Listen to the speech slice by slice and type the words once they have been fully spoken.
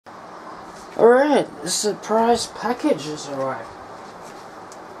Alright, the surprise package has arrived.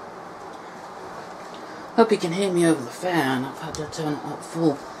 Hope you can hear me over the fan. I've had to turn it up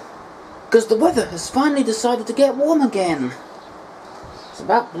full, because the weather has finally decided to get warm again. It's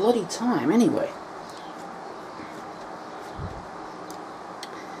about bloody time, anyway.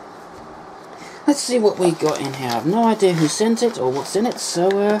 Let's see what we got in here. I have no idea who sent it or what's in it, so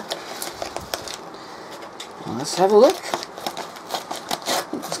let's have a look.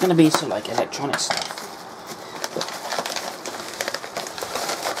 It's going to be sort of like electronic stuff.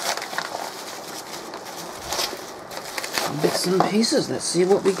 Bits and pieces. Let's see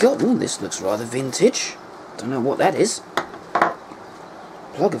what we got. Ooh, this looks rather vintage. Don't know what that is.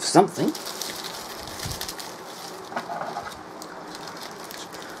 Plug of something.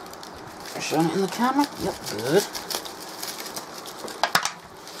 Showing it in the camera? Yep, good.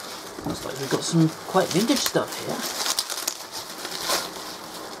 Looks like we've got some quite vintage stuff here.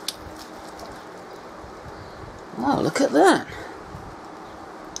 Oh, look at that.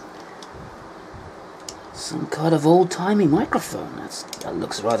 Some kind of old-timey microphone. That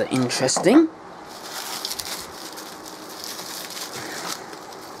looks rather interesting.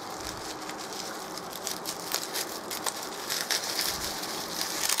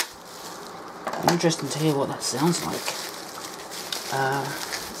 Interesting to hear what that sounds like.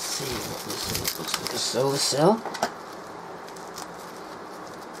 Let's see what this looks like. A solar cell.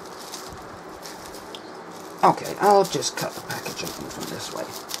 Okay, I'll just cut the package open from this way.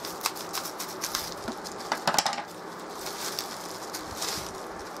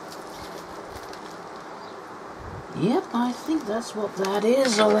 Yep, I think that's what that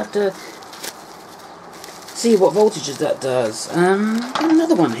is. I'll have to see what voltages that does.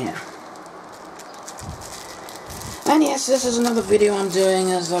 Another one here. And yes, this is another video I'm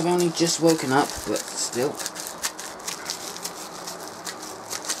doing as I've only just woken up, but still.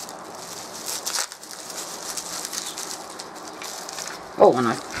 Oh, and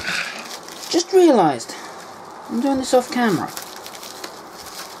I just realised I'm doing this off camera.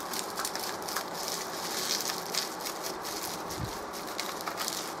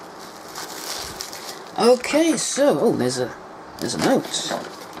 Okay, so there's a note.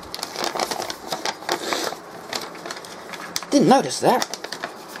 Didn't notice that.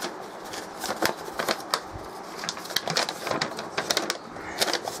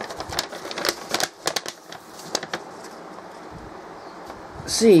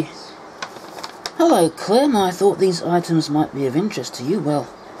 See. Hello, Clem. I thought these items might be of interest to you. Well,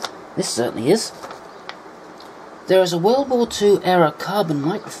 this certainly is. There is a World War II era carbon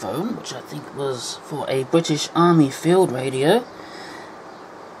microphone, which I think was for a British Army field radio.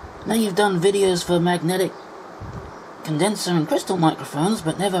 Now you've done videos for magnetic condenser and crystal microphones,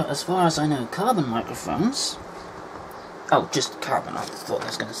 but never, as far as I know, carbon microphones. Oh, just carbon. I thought I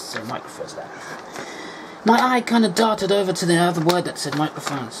was going to say microphones there. My eye kind of darted over to the other word that said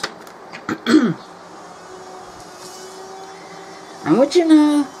microphones. And would you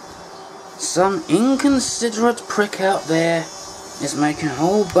know, some inconsiderate prick out there is making a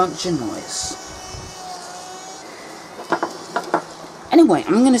whole bunch of noise. Anyway,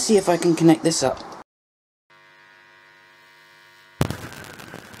 I'm going to see if I can connect this up.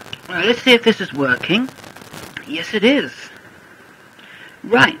 Well, let's see if this is working. Yes, it is.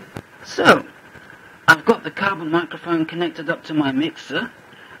 Right, so I've got the carbon microphone connected up to my mixer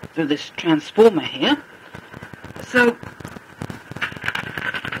through this transformer here. So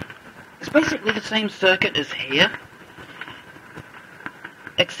it's basically the same circuit as here,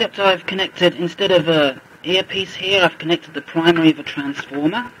 except I've connected, instead of a earpiece here, I've connected the primary of a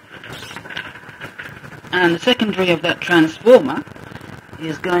transformer, and the secondary of that transformer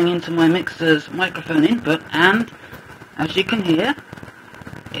is going into my mixer's microphone input, and as you can hear,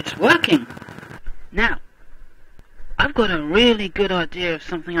 it's working. Now, I've got a really good idea of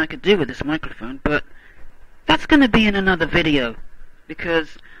something I could do with this microphone, but that's going to be in another video,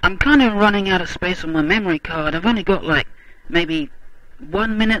 because I'm kind of running out of space on my memory card. I've only got like maybe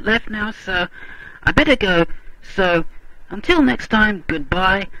 1 minute left now, so I better go. So until next time,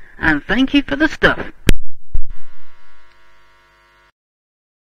 goodbye, and thank you for the stuff.